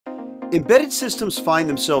Embedded systems find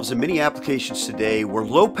themselves in many applications today where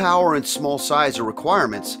low power and small size are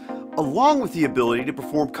requirements, along with the ability to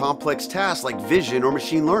perform complex tasks like vision or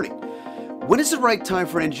machine learning. When is the right time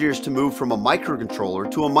for engineers to move from a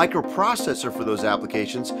microcontroller to a microprocessor for those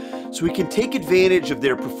applications so we can take advantage of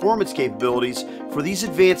their performance capabilities for these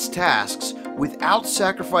advanced tasks without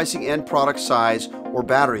sacrificing end product size or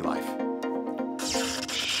battery life?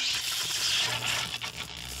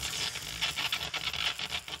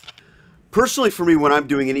 Personally, for me, when I'm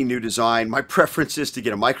doing any new design, my preference is to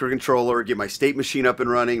get a microcontroller, get my state machine up and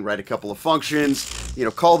running, write a couple of functions,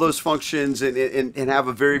 call those functions and have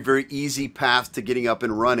a very, very easy path to getting up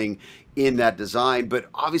and running in that design. But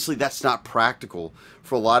obviously that's not practical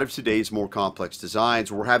for a lot of today's more complex designs.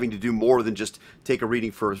 We're having to do more than just take a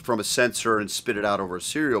reading from a sensor and spit it out over a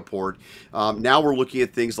serial port. Now we're looking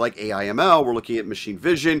at things like AI/ML, we're looking at machine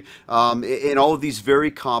vision, and all of these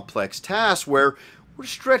very complex tasks where we're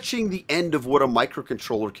stretching the end of what a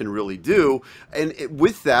microcontroller can really do. And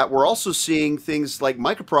with that, we're also seeing things like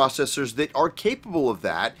microprocessors that are capable of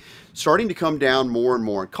that, starting to come down more and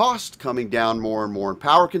more in cost, coming down more and more in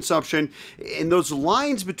power consumption. And those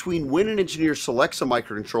lines between when an engineer selects a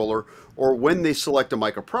microcontroller or when they select a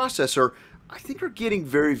microprocessor, I think are getting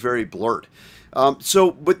very, very blurred.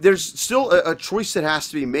 But there's still a choice that has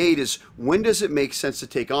to be made is when does it make sense to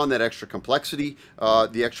take on that extra complexity,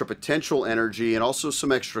 the extra potential energy, and also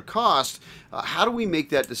some extra cost? How do we make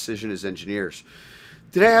that decision as engineers?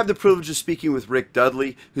 Today I have the privilege of speaking with Rick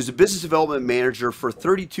Dudley, who's a business development manager for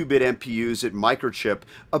 32-bit MPUs at Microchip,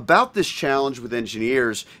 about this challenge with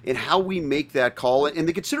engineers and how we make that call and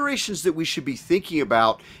the considerations that we should be thinking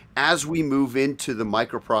about as we move into the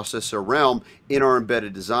microprocessor realm in our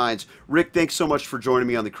embedded designs. Rick, thanks so much for joining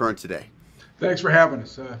me on The Current today. Thanks for having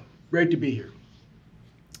us. Great to be here.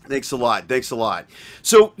 Thanks a lot. Thanks a lot.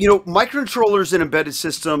 So, microcontrollers and embedded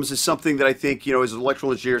systems is something that I think, as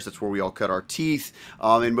electrical engineers, that's where we all cut our teeth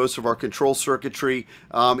in most of our control circuitry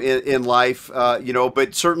in life,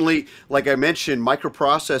 but certainly, like I mentioned,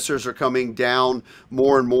 microprocessors are coming down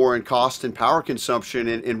more and more in cost and power consumption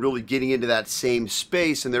and really getting into that same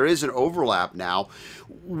space. And there is an overlap now.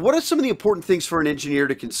 What are some of the important things for an engineer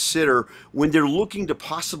to consider when they're looking to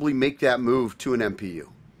possibly make that move to an MPU?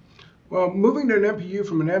 Well, moving to an MPU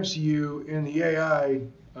from an MCU in the AI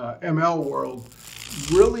ML world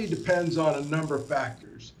really depends on a number of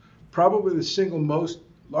factors. Probably the single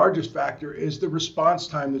largest factor is the response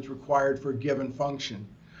time that's required for a given function.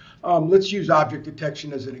 Let's use object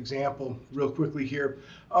detection as an example real quickly here.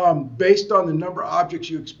 Based on the number of objects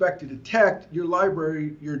you expect to detect, your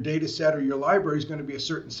library, your data set or your library is going to be a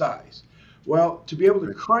certain size. Well, to be able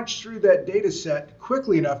to crunch through that data set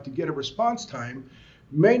quickly enough to get a response time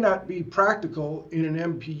may not be practical in an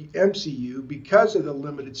MCU because of the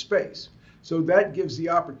limited space. So that gives the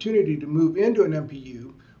opportunity to move into an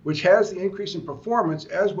MPU, which has the increase in performance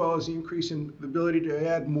as well as the increase in the ability to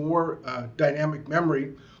add more dynamic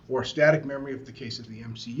memory or static memory if the case of the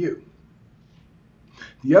MCU.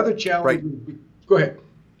 The other challenge, right. Go ahead.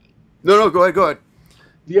 No, go ahead.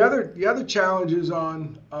 The other challenges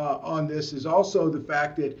on this is also the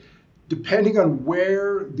fact that depending on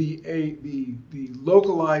where the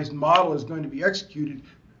localized model is going to be executed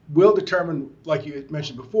will determine, like you had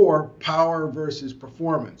mentioned before, power versus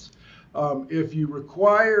performance. If you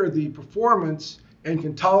require the performance and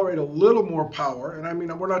can tolerate a little more power, and I mean,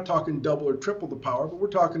 we're not talking double or triple the power, but we're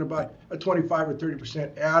talking about a 25 or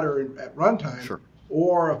 30% adder at runtime, sure,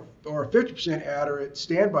 or a 50% adder at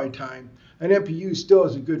standby time, an MPU still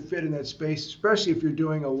is a good fit in that space, especially if you're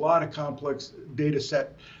doing a lot of complex data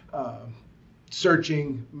set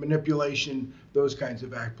searching, manipulation, those kinds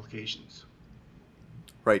of applications.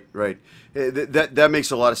 Right. That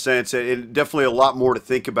makes a lot of sense, and definitely a lot more to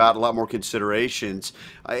think about, a lot more considerations.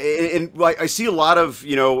 And I see a lot of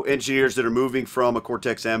engineers that are moving from a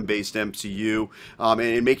Cortex-M based MCU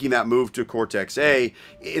and making that move to Cortex-A.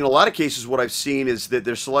 In a lot of cases, what I've seen is that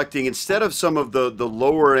they're selecting, instead of some of the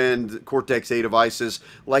lower end Cortex-A devices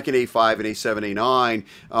like an A5, an A7,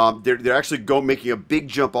 A9, they're actually making a big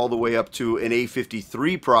jump all the way up to an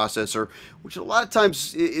A53 processor, which a lot of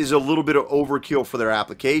times is a little bit of overkill for their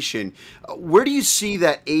application. Where do you see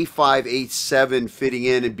that A5, A7 fitting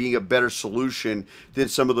in and being a better solution than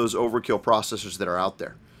some of those overkill processors that are out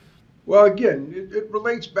there? Well, again, it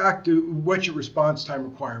relates back to what your response time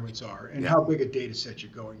requirements are and how big a data set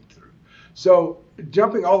you're going through. So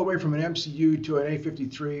jumping all the way from an MCU to an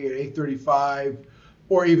A53, an A35,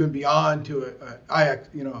 or even beyond to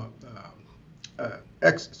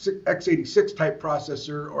x86 type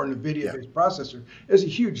processor or an NVIDIA-based processor is a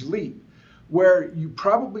huge leap, where you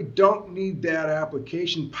probably don't need that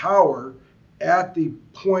application power at the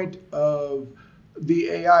point of the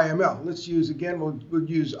AI/ML. Let's use, again, we'll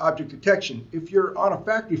use object detection. If you're on a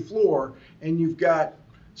factory floor and you've got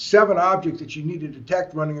 7 objects that you need to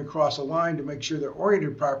detect running across a line to make sure they're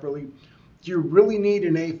oriented properly, do you really need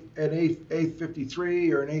an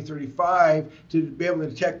A53 or an A35 to be able to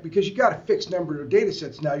detect? Because you got a fixed number of data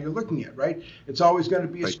sets now you're looking at, right? It's always going to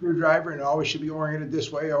be a screwdriver, and it always should be oriented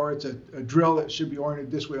this way, or it's a drill that should be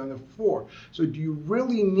oriented this way on the floor. So do you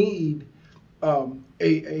really need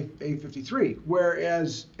A53?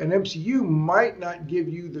 Whereas an MCU might not give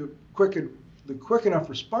you the quick enough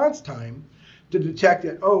response time to detect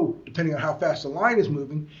that, oh, depending on how fast the line is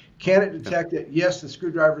moving, can it detect that, yes, the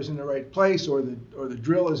screwdriver is in the right place, or the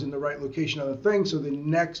drill is in the right location on the thing, so the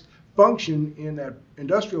next function in that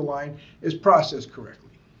industrial line is processed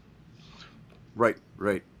correctly. Right,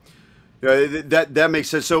 right. That makes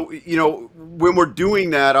sense. So, when we're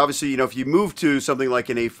doing that, obviously, if you move to something like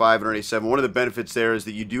an A5 or an A7, one of the benefits there is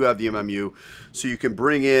that you do have the MMU, so you can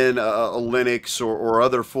bring in a Linux or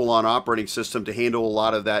other full-on operating system to handle a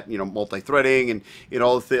lot of that, multi-threading and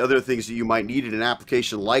all the other things that you might need in an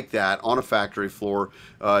application like that on a factory floor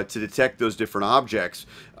to detect those different objects.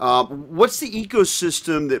 What's the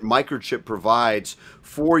ecosystem that Microchip provides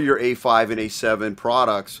for your A5 and A7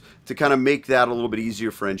 products to kind of make that a little bit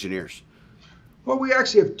easier for engineers? Well, we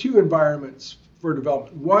actually have 2 environments for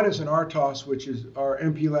development. One is an RTOS, which is our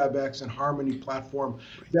MPLab X and Harmony platform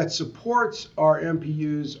that supports our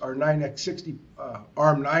MPUs, our 9x60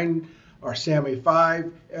 ARM9, our SAM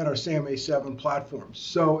A5, and our SAM A7 platforms.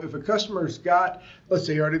 So if a customer's got, let's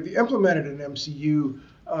say, already implemented an MCU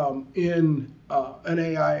in an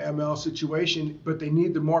AI/ML situation, but they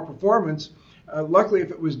need the more performance, luckily, if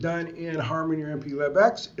it was done in Harmony or MPLab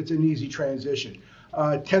X, it's an easy transition.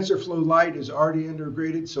 TensorFlow Lite is already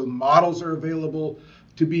integrated, so models are available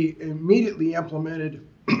to be immediately implemented.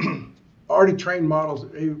 Already trained models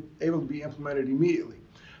are able to be implemented immediately.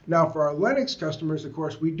 Now, for our Linux customers, of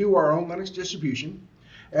course, we do our own Linux distribution.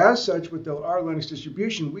 As such, with our Linux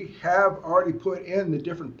distribution, we have already put in the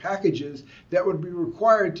different packages that would be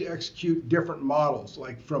required to execute different models,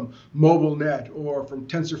 like from MobileNet or from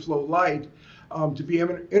TensorFlow Lite, to be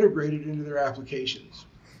integrated into their applications.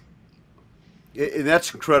 And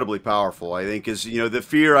that's incredibly powerful, I think, is, the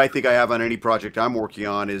fear I think I have on any project I'm working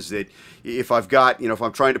on is that if I've got, if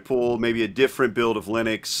I'm trying to pull maybe a different build of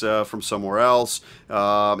Linux from somewhere else,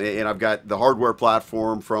 and I've got the hardware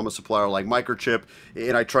platform from a supplier like Microchip,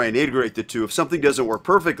 and I try and integrate the two, if something doesn't work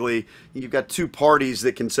perfectly, you've got 2 parties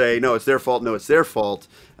that can say, no, it's their fault, no, it's their fault,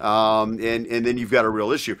 and then you've got a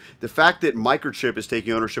real issue. The fact that Microchip is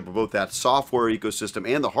taking ownership of both that software ecosystem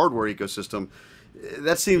and the hardware ecosystem,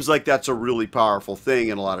 that seems like that's a really powerful thing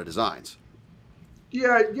in a lot of designs.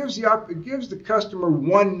 Yeah, it gives the customer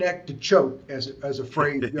one neck to choke, as a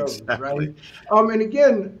phrase goes, Exactly. right? And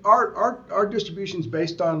again, our distribution is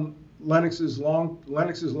based on Linux's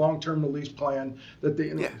long-term release plan that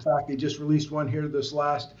in fact they just released one here this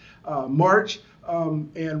last March,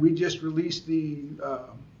 and we just released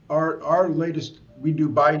our latest. We do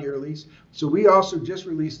bi-yearlies, so we also just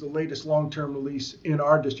released the latest long-term release in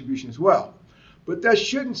our distribution as well. But that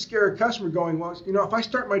shouldn't scare a customer going, well, if I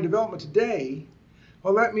start my development today,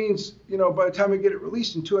 well, that means, by the time I get it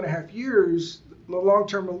released in 2.5 years, the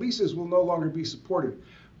long-term releases will no longer be supported.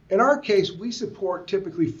 In our case, we support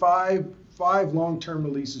typically five long-term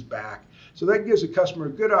releases back. So that gives a customer a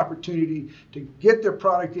good opportunity to get their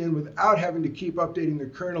product in without having to keep updating their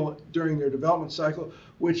kernel during their development cycle,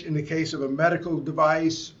 which in the case of a medical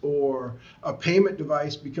device or a payment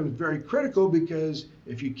device becomes very critical, because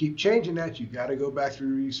if you keep changing that, you've got to go back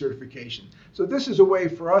through recertification. So this is a way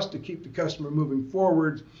for us to keep the customer moving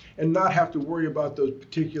forward and not have to worry about those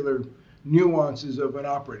particular nuances of an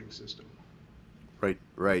operating system. Right,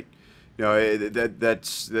 right.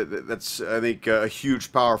 That's I think a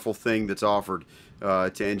huge, powerful thing that's offered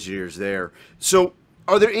to engineers there. So,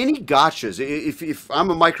 are there any gotchas? If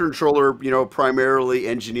I'm a microcontroller, primarily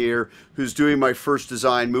engineer who's doing my first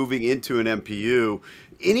design, moving into an MPU,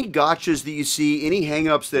 any gotchas that you see, any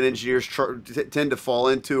hangups that engineers tend to fall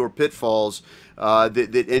into, or pitfalls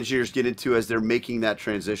that engineers get into as they're making that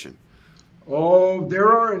transition? Oh,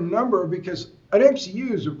 there are a number, because an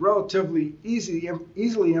MCU is a relatively easily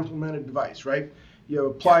implemented device, right? You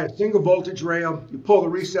apply a single voltage rail, you pull the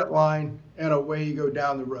reset line, and away you go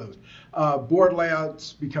down the road. Board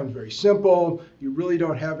layouts becomes very simple. You really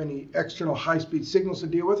don't have any external high-speed signals to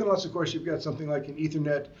deal with, unless, of course, you've got something like an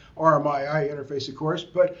Ethernet RMII interface, of course.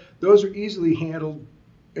 But those are easily handled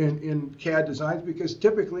in CAD designs, because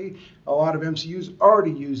typically a lot of MCUs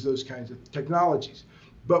already use those kinds of technologies.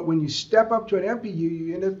 But when you step up to an MPU,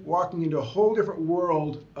 you end up walking into a whole different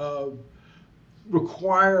world of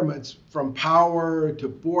requirements from power to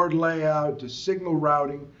board layout to signal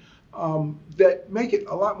routing that make it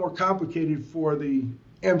a lot more complicated for the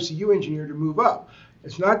MCU engineer to move up.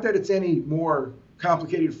 It's not that it's any more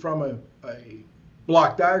complicated from a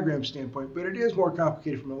block diagram standpoint, but it is more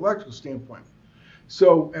complicated from an electrical standpoint.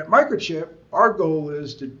 So at Microchip, our goal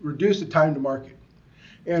is to reduce the time to market.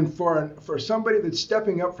 And for somebody that's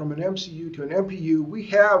stepping up from an MCU to an MPU, we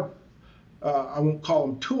have, I won't call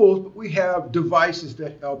them tools, but we have devices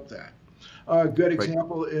that help that. A good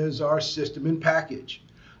example is our system in package.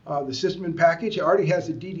 The system in package already has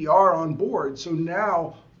a DDR on board, so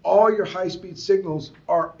now all your high-speed signals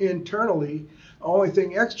are internally. The only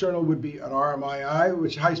thing external would be an RMII,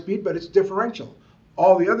 which is high speed, but it's differential.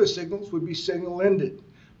 All the other signals would be signal-ended,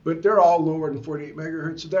 but they're all lower than 48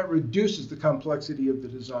 megahertz, so that reduces the complexity of the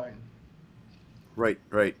design. Right,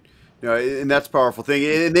 right. And that's a powerful thing.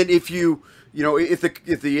 And then if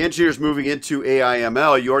if the engineer's moving into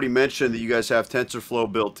AI/ML, you already mentioned that you guys have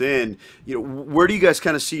TensorFlow built in. Where do you guys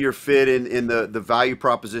kind of see your fit in the value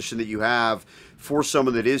proposition that you have for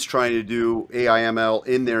someone that is trying to do AI/ML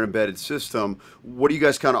in their embedded system? What do you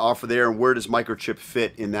guys kind of offer there, and where does Microchip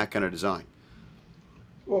fit in that kind of design?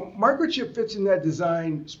 Well, Microchip fits in that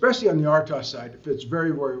design, especially on the RTOS side. It fits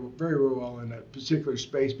very, very, very well in that particular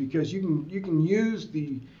space because you can use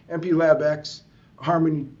the MPLab X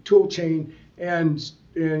Harmony toolchain, and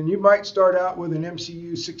you might start out with an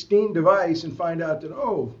MCU 16 device and find out that,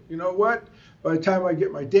 oh, you know what? By the time I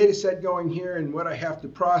get my data set going here and what I have to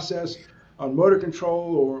process on motor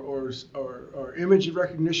control or image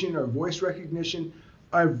recognition or voice recognition,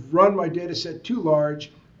 I've run my data set too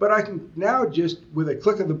large. But I can now just, with a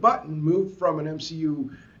click of the button, move from an MCU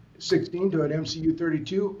 16 to an MCU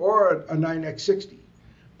 32 or a 9x60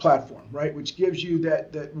 platform, right? Which gives you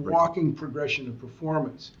that walking progression of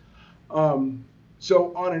performance.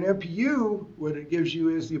 So on an MPU, what it gives you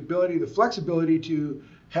is the ability, the flexibility to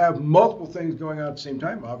have multiple things going on at the same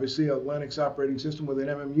time. Obviously, a Linux operating system with an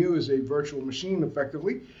MMU is a virtual machine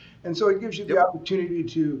effectively. And so it gives you the opportunity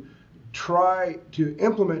to try to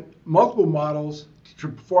implement multiple models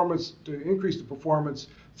to increase the performance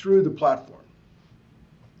through the platform.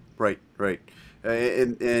 Right, right.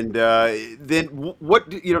 And then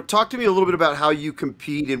what, talk to me a little bit about how you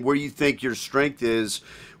compete and where you think your strength is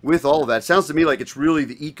with all of that. It sounds to me like it's really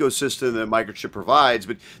the ecosystem that Microchip provides,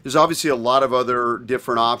 but there's obviously a lot of other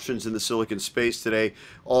different options in the silicon space today,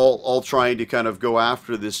 all trying to kind of go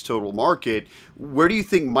after this total market. Where do you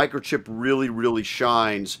think Microchip really, really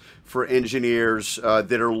shines for engineers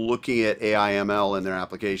that are looking at AI/ML in their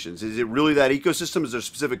applications? Is it really that ecosystem? Is there a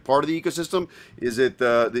specific part of the ecosystem? Is it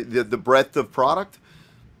the breadth of product?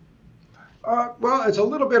 Well, it's a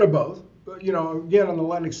little bit of both. Again, on the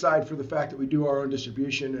Linux side, for the fact that we do our own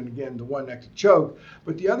distribution, and again, the one next to choke.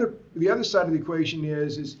 But the other side of the equation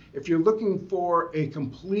is if you're looking for a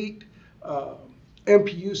complete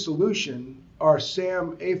MPU solution, our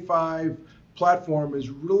SAM A5 platform is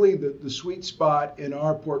really the sweet spot in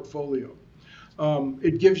our portfolio.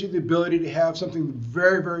 It gives you the ability to have something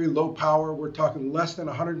very, very low power. We're talking less than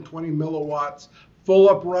 120 milliwatts, full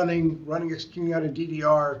up running executing out of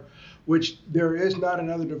DDR, which there is not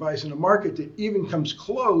another device in the market that even comes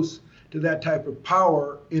close to that type of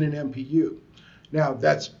power in an MPU. Now,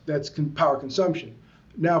 that's power consumption.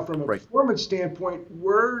 Now, from a performance standpoint,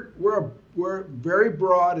 we're very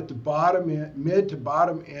broad at the bottom end, mid to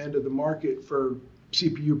bottom end of the market for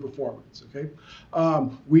CPU performance. Okay,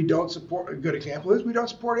 we don't support. A good example is we don't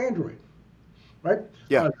support Android. Right?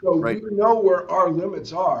 Yeah. We know where our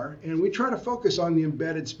limits are, and we try to focus on the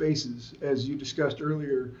embedded spaces, as you discussed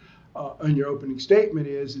earlier in your opening statement.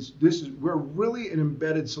 We're really an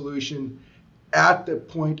embedded solution at the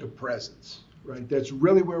point of presence, right? That's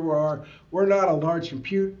really where we are. We're not a large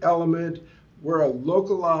compute element. We're a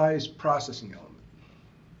localized processing element.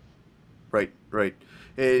 Right, right.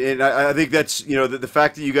 And I think that's, the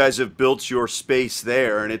fact that you guys have built your space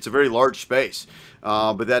there, and it's a very large space,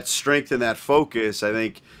 but that strength and that focus, I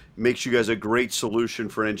think, makes you guys a great solution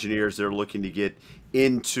for engineers that are looking to get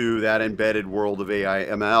into that embedded world of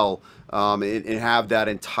AI/ML, and have that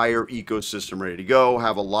entire ecosystem ready to go,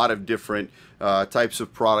 have a lot of different types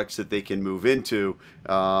of products that they can move into,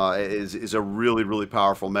 is a really, really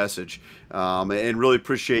powerful message. And really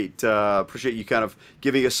appreciate you kind of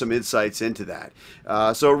giving us some insights into that.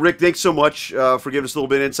 So Rick, thanks so much for giving us a little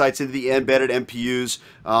bit of insights into the embedded MPUs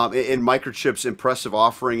and Microchip's impressive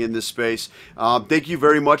offering in this space. Thank you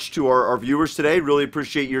very much to our viewers today. Really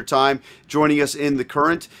appreciate your time joining us in The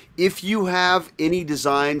Current. If you have any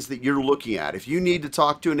designs that you're looking at, if you need to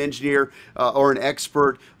talk to an engineer or an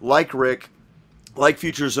expert like Rick, like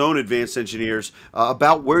Future's own advanced engineers,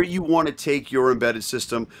 about where you want to take your embedded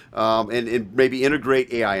system, and maybe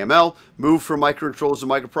integrate AI/ML, move from microcontrollers to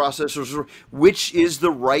microprocessors, which is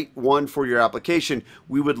the right one for your application.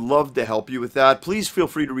 We would love to help you with that. Please feel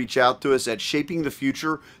free to reach out to us at Shaping the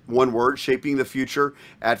Future, one word, Shaping the Future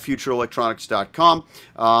at futureelectronics.com.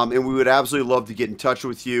 And we would absolutely love to get in touch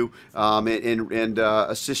with you, and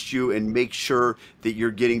assist you and make sure that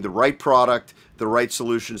you're getting the right product, the right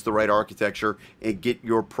solutions, the right architecture, and get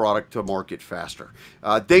your product to market faster.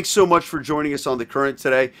 Thanks so much for joining us on The Current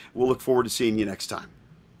today. We'll look forward to seeing you next time.